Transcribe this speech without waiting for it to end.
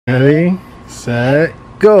Ready, set,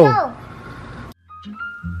 go.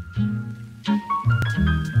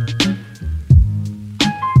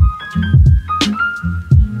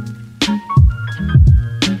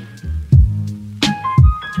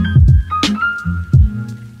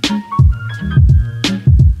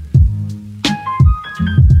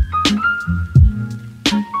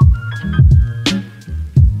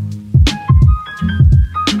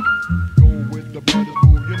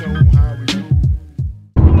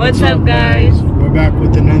 What's up, guys? We're back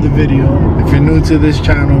with another video. If you're new to this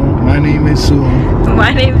channel, my name is Sue.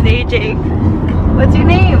 My name is AJ. What's your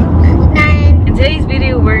name? Nine. In today's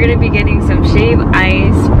video, we're gonna be getting some shave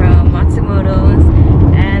ice from Matsumoto's,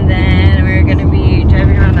 and then we're gonna be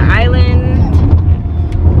driving around the island.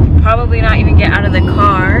 Probably not even get out of the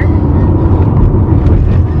car.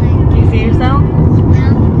 Do you see yourself?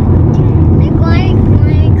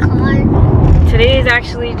 Today is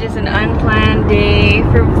actually just an unplanned day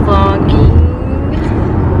for vlogging.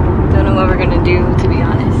 Don't know what we're gonna do, to be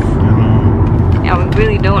honest. Yeah, we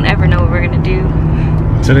really don't ever know what we're gonna do.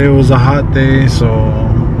 Today was a hot day, so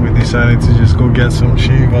we decided to just go get some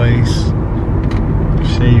shaved ice.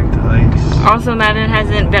 Shaved ice. Also, Madden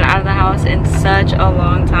hasn't been out of the house in such a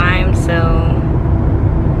long time, so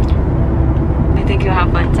I think you'll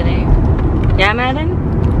have fun today. Yeah, Madden?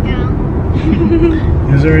 Yeah.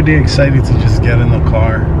 He was already excited to just get in the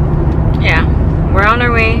car. Yeah, we're on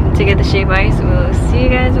our way to get the shave ice. We'll see you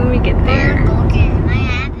guys when we get there.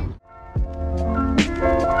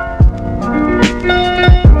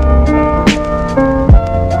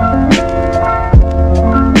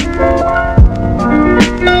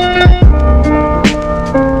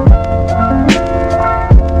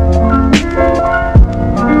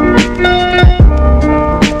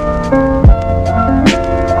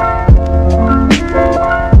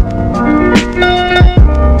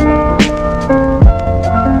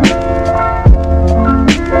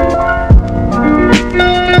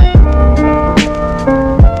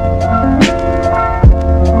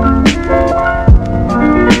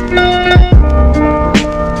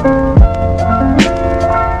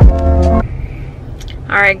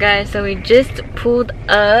 Alright guys, so we just pulled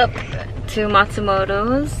up to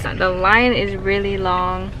Matsumoto's. The line is really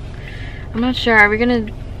long. I'm not sure, are we gonna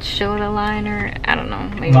show the line or I don't know,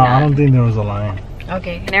 maybe not. I don't think there was a line.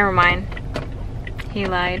 Okay, never mind. He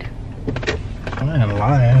lied. I didn't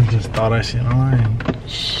lie, I just thought I seen a line.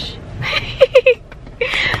 Shh.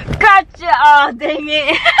 Gotcha! Oh, dang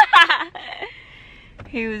it.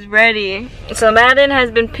 He was ready. So Madden has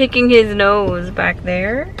been picking his nose back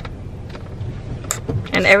there.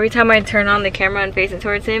 And every time I turn on the camera and face it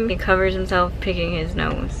towards him, he covers himself picking his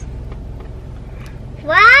nose.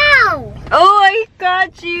 Wow! Oh, I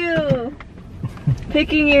got you!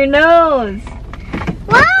 Picking your nose.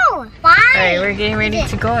 Wow! Why? Alright, we're getting ready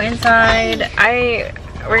to go inside.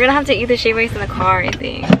 We're gonna have to eat the shave ice in the car, I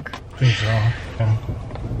think. I think so. Yeah.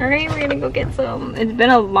 Alright, we're gonna go get some. It's been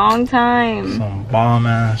a long time. Some bomb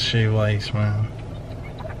ass shave ice, man.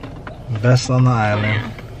 Best on the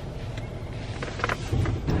island.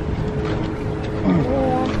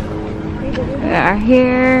 We are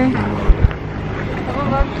here.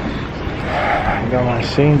 I got my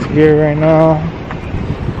Saints gear right now.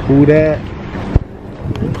 Who that?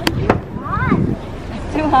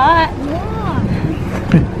 It's too hot.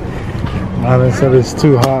 Madden said it's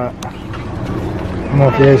too hot. I don't know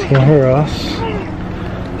if you guys can hear us.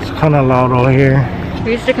 It's kind of loud out here.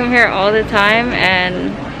 We used to come here all the time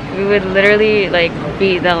and we would literally like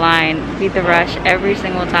beat the line, beat the rush every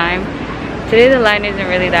single time. Today the line isn't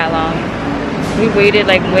really that long. We waited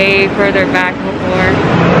like way further back before.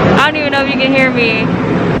 I don't even know if you can hear me.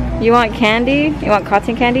 You want candy? You want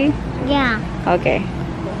cotton candy? Yeah. Okay.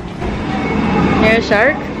 You're a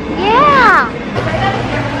shark? Yeah!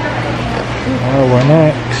 Oh, we're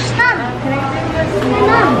next.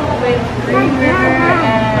 With green river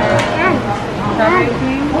and strawberry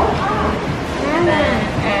cream.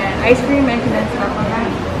 And ice cream and condensed milk on that.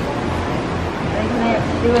 Then can I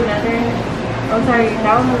do another? Oh sorry,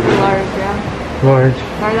 that one was large, yeah. Large.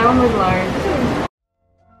 Sorry, that one was large.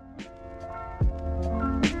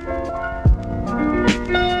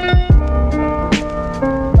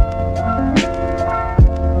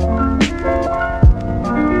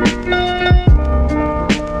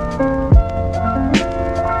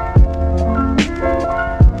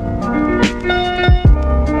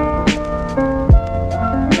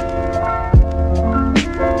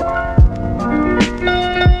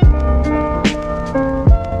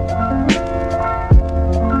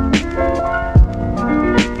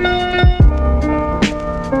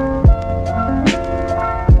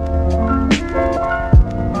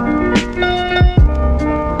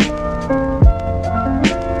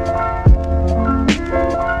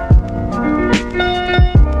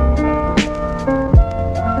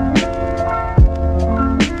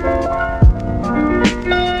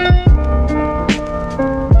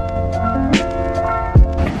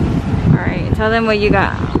 Tell them what you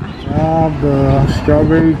got. The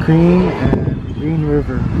strawberry cream and Green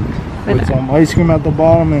River with some ice cream at the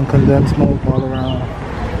bottom and condensed milk all around.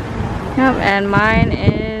 Yep, and mine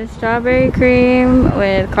is strawberry cream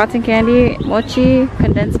with cotton candy, mochi,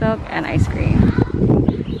 condensed milk, and ice cream.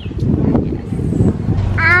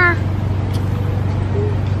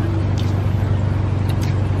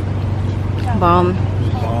 Bomb.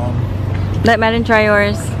 Let Madden try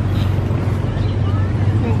yours.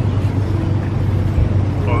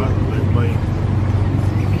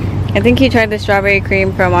 I think he tried the strawberry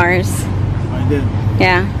cream from ours. I did.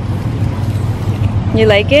 Yeah. You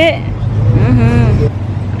like it? Mm-hmm.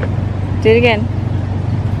 Do it again.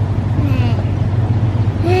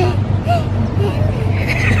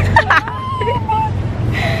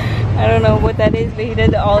 I don't know what that is, but he does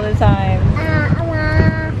it all the time.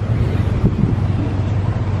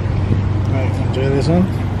 Alright, enjoy this one?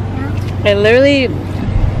 It literally,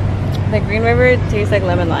 the Green River tastes like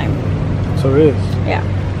lemon lime. So it is. Yeah.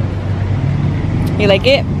 You like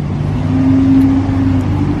it?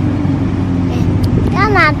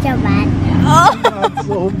 That's not so bad. Oh, Not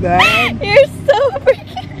so bad. you're so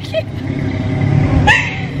freaking cute.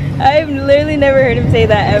 I've literally never heard him say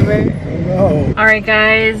that ever. No. Alright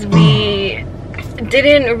guys, we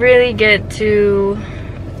didn't really get to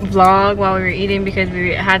vlog while we were eating because we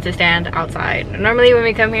had to stand outside. Normally when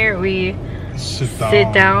we come here we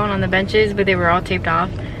sit down on the benches, but they were all taped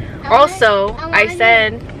off. Also, I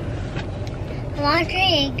said I want to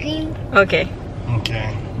create cream. okay.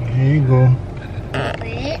 Okay, here you go.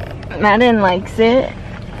 Madden likes it.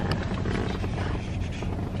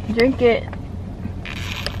 Drink it.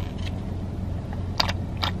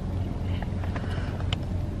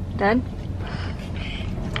 Done?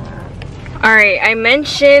 Alright, I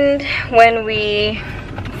mentioned when we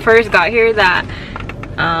first got here that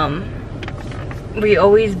we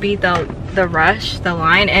always beat the rush, the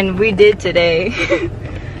line, and we did today.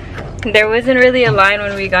 There wasn't really a line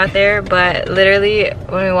when we got there, but literally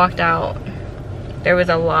when we walked out there was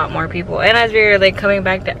a lot more people, and as we were like coming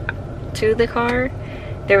back to the car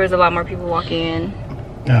there was a lot more people walking in.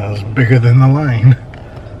 Yeah, it was bigger than the line.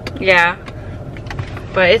 Yeah,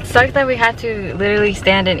 but it sucked that we had to literally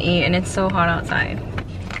stand and eat, and it's so hot outside.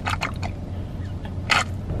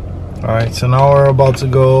 Alright, so now we're about to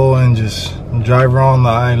go and just drive around the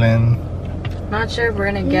island. Not sure if we're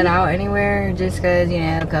gonna get out anywhere just because, you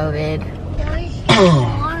know, COVID.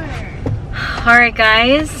 Alright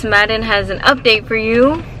guys, Madden has an update for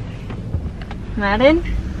you. Madden?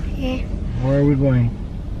 Yeah. Where are we going?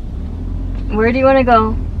 Where do you want to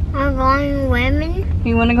go? I'm going swimming.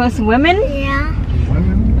 You want to go swimming? Yeah.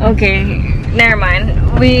 Okay, never mind.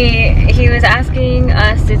 He was asking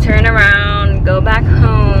us to turn around, go back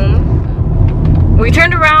home. We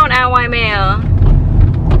turned around at Waimea,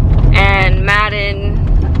 and Madden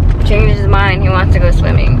changed his mind. He wants to go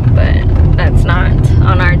swimming, but that's not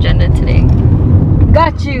on our agenda today.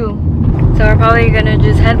 Got you! So we're probably gonna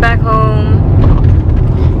just head back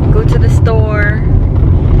home, go to the store,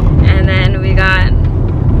 and then we got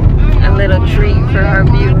a little treat for our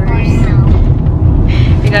viewers.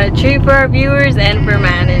 We got a treat for our viewers and for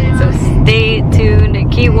Madden, so stay tuned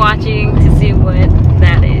and keep watching to see what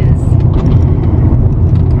that is.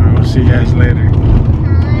 Alright, we'll see you guys later.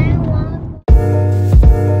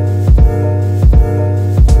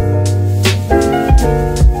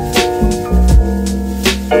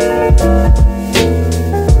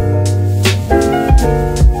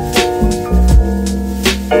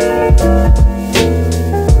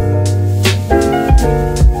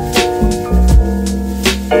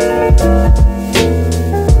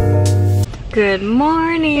 Good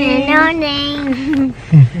morning. No name.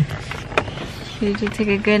 Did you take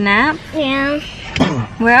a good nap? Yeah.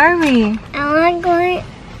 Where are we? I'm going.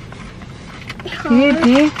 You need to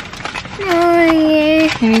pee? Oh, yeah.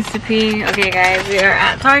 He needs to pee. Okay guys, we are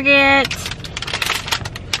at Target.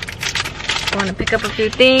 I want to pick up a few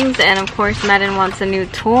things, and of course Madden wants a new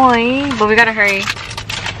toy, but we gotta hurry.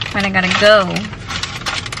 Madden gotta go.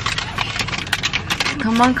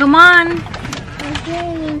 Come on, come on.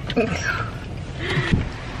 Okay.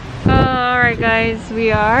 Alright guys,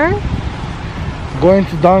 we are Going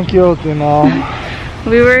to Don Quixote now.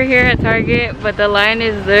 we were here at Target, but the line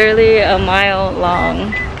is literally a mile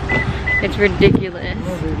long. It's ridiculous.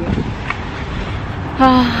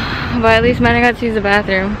 But at least Madden got to use the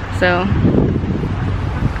bathroom, so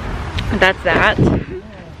that's that.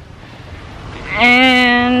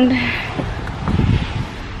 And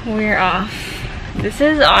we're off. This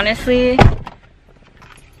is honestly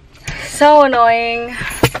so annoying.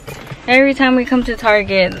 Every time we come to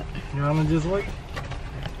Target. You wanna just wait?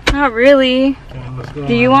 Not really. Okay, let's go.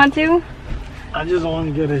 Do you want to? I just want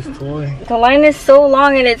to get his toy. The line is so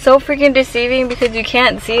long and it's so freaking deceiving because you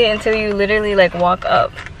can't see it until you literally like walk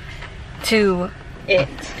up to it.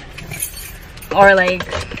 Or like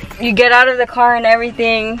you get out of the car and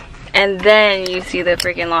everything and then you see the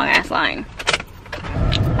freaking long ass line.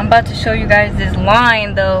 I'm about to show you guys this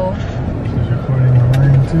line though. She's recording the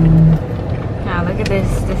line too. Now look at this.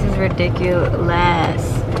 This is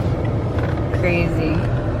ridiculous. Crazy.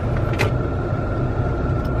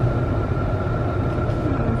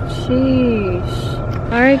 Sheesh.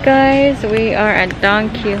 Alright guys, we are at Don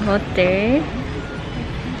Quixote. Say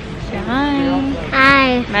hi.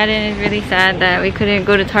 Hi. Madden is really sad that we couldn't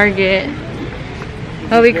go to Target.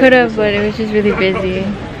 Oh, we could have, but it was just really busy.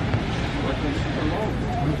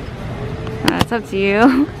 It's up to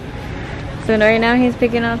you. So right now he's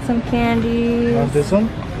picking out some candies. Want this one?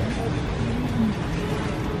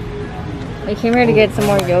 I came here to get some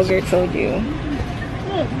more yogurt soju.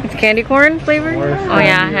 It's candy corn flavor? Oh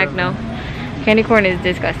yeah, heck no. Candy corn is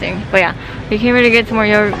disgusting. But yeah, we came here to get some more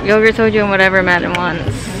yogurt soju and whatever Madden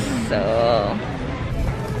wants. So.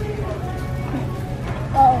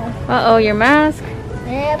 Uh-oh, your mask? I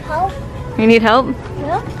have help. You need help?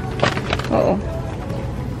 Yep. Uh-oh.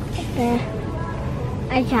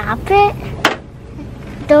 I drop it.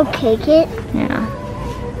 Don't kick it. Yeah.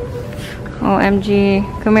 Oh, MG.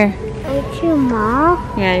 Come here. I'm too small.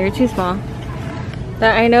 Yeah, you're too small.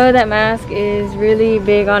 I know that mask is really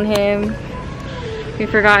big on him. He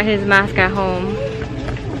forgot his mask at home.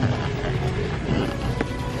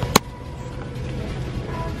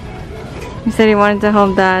 He said he wanted to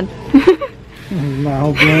help Dad. He's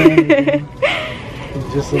not helping.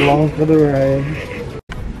 He's just along for the ride.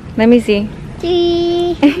 Let me see.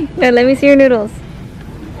 See? Yeah, let me see your noodles.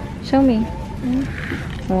 Show me.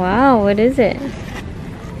 Wow, what is it?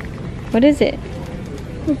 What is it?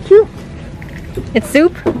 It's soup. It's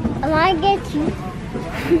soup? I want to get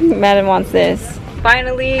you. Madden wants this.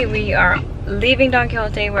 Finally, we are leaving Don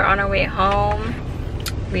Quixote. We're on our way home.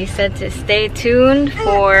 We said to stay tuned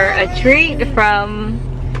for a treat from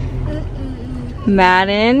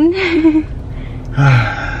Madden.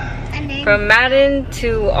 From Madden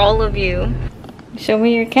to all of you. Show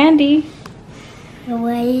me your candy.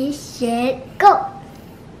 Ready, set, go.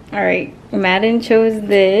 Alright, Madden chose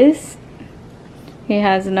this. He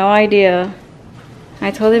has no idea. I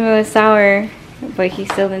told him it was sour, but he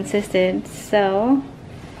still insisted. So,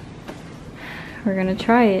 we're gonna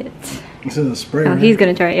try it. This is a spray. Oh, right? he's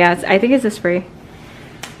gonna try it. Yeah, I think it's a spray.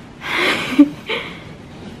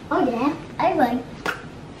 Oh yeah, I like.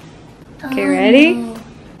 Okay, ready?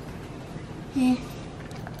 Yeah.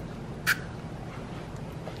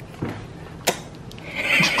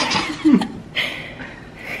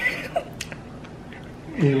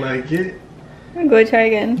 You like it? Go try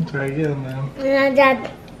again. Try again, man. No,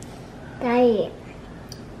 Dad. Daddy.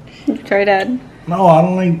 Try Dad. No, I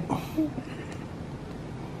don't like.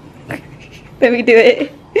 Let me do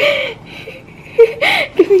it.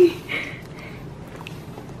 Give me.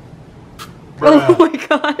 Oh my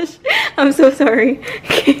gosh. I'm so sorry.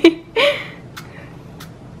 Okay.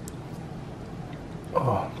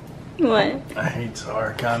 Oh, What? I hate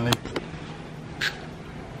sour candy.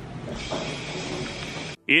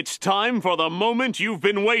 It's time for the moment you've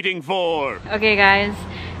been waiting for. Okay guys,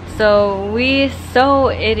 so we so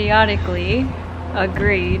idiotically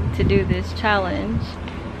agreed to do this challenge.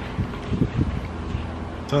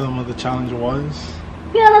 Tell them what the challenge was.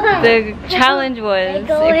 The challenge was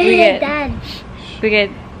if we get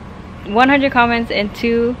 100 comments and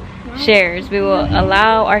 2 shares, we will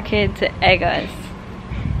allow our kid to egg us.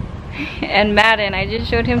 And Madden, I just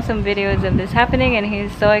showed him some videos of this happening and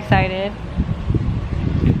he's so excited.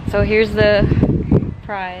 So here's the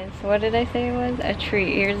prize. What did I say it was? A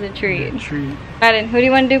treat. Here's a treat. Treat. Madden, who do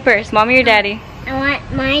you want to do first? Mommy or Daddy? I want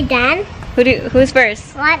my dad. Who's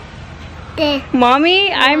first? What? The Mommy?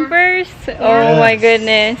 Yeah. I'm first? Oh my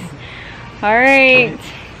goodness. Alright.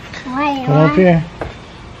 why? Come up here.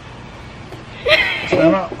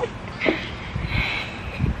 Stand up.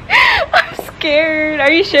 I'm scared.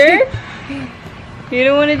 Are you sure? You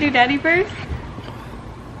don't want to do Daddy first?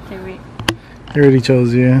 Okay, wait. He already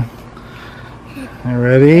chose you. You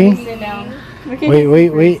ready? Sit down.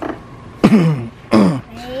 Wait.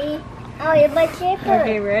 Oh, you're my shaper.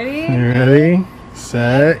 Okay, ready? You ready?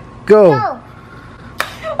 Set, go.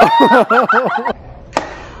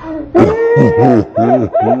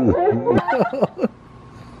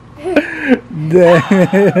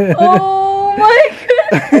 Oh my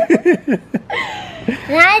goodness.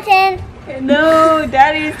 My turn. No,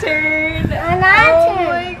 Daddy's turn. My turn.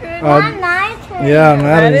 My goodness. My turn. Yeah,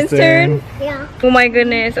 Madden's turn. Yeah. Oh my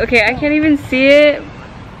goodness. Okay, I can't even see it.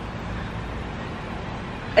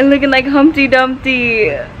 And looking like Humpty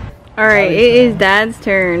Dumpty. Alright, it is Dad's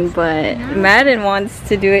turn, but Madden wants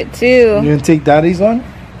to do it too. You gonna take Daddy's one?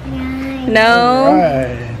 No.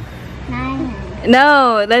 Right.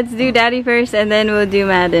 No, let's do Daddy first and then we'll do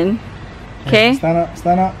Madden. Okay? Stand up,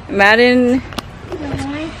 stand up. Madden.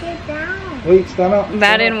 Wait, stand up.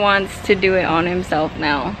 Madden wants to do it on himself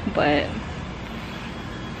now, but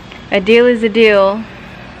a deal is a deal.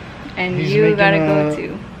 And He's you making gotta go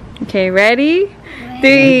too. Okay, ready?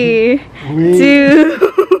 3, Wait. 2,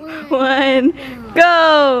 1,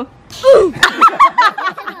 go!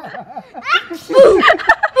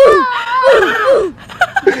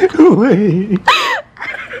 Wait.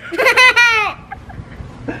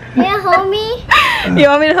 Yeah, homie. You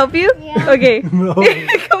want me to help you? Yeah. Okay. No.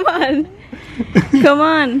 Come on. Come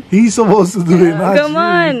on. He's supposed to do it, not Come you.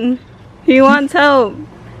 on. He wants help.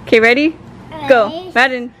 Okay, ready? Go.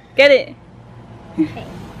 Madden, get it.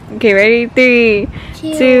 Okay, ready? 3,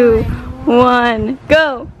 2, 1,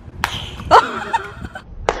 go.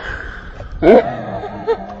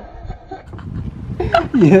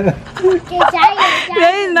 Yeah.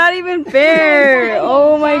 That is not even fair.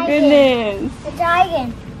 Oh my goodness. The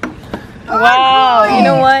dragon. Wow. You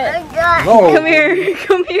know what? No. Come here.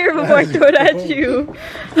 Come here before I throw it at you.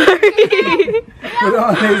 Hurry. Put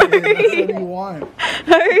on it. That's what you want.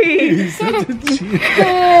 Hurry. He's such a cheater.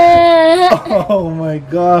 Oh my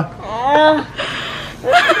god.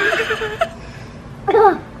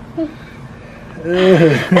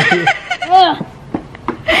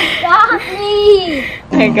 Stop me.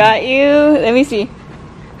 I got you. Let me see.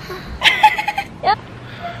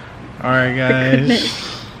 Alright, guys.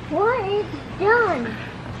 What is done?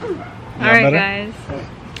 Alright, guys.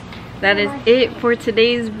 That is it for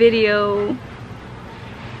today's video.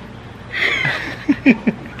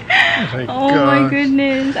 Oh my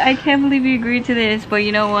goodness. I can't believe you agreed to this. But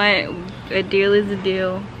you know what? A deal is a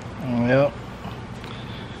deal. Yep.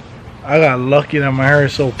 I got lucky that my hair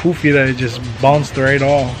is so poofy that it just bounced right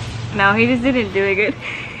off. No, he just didn't do it good.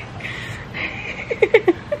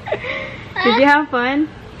 Did you have fun?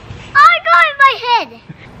 I got in my head.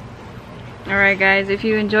 Alright guys, if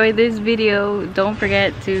you enjoyed this video, don't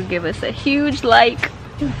forget to give us a huge like.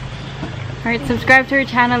 Alright, subscribe to our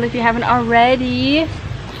channel if you haven't already.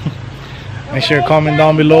 Make sure to comment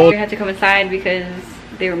down below. We had to come inside because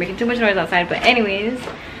they were making too much noise outside. But anyways,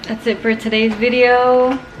 that's it for today's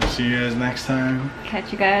video. See you guys next time.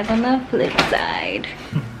 Catch you guys on the flip side.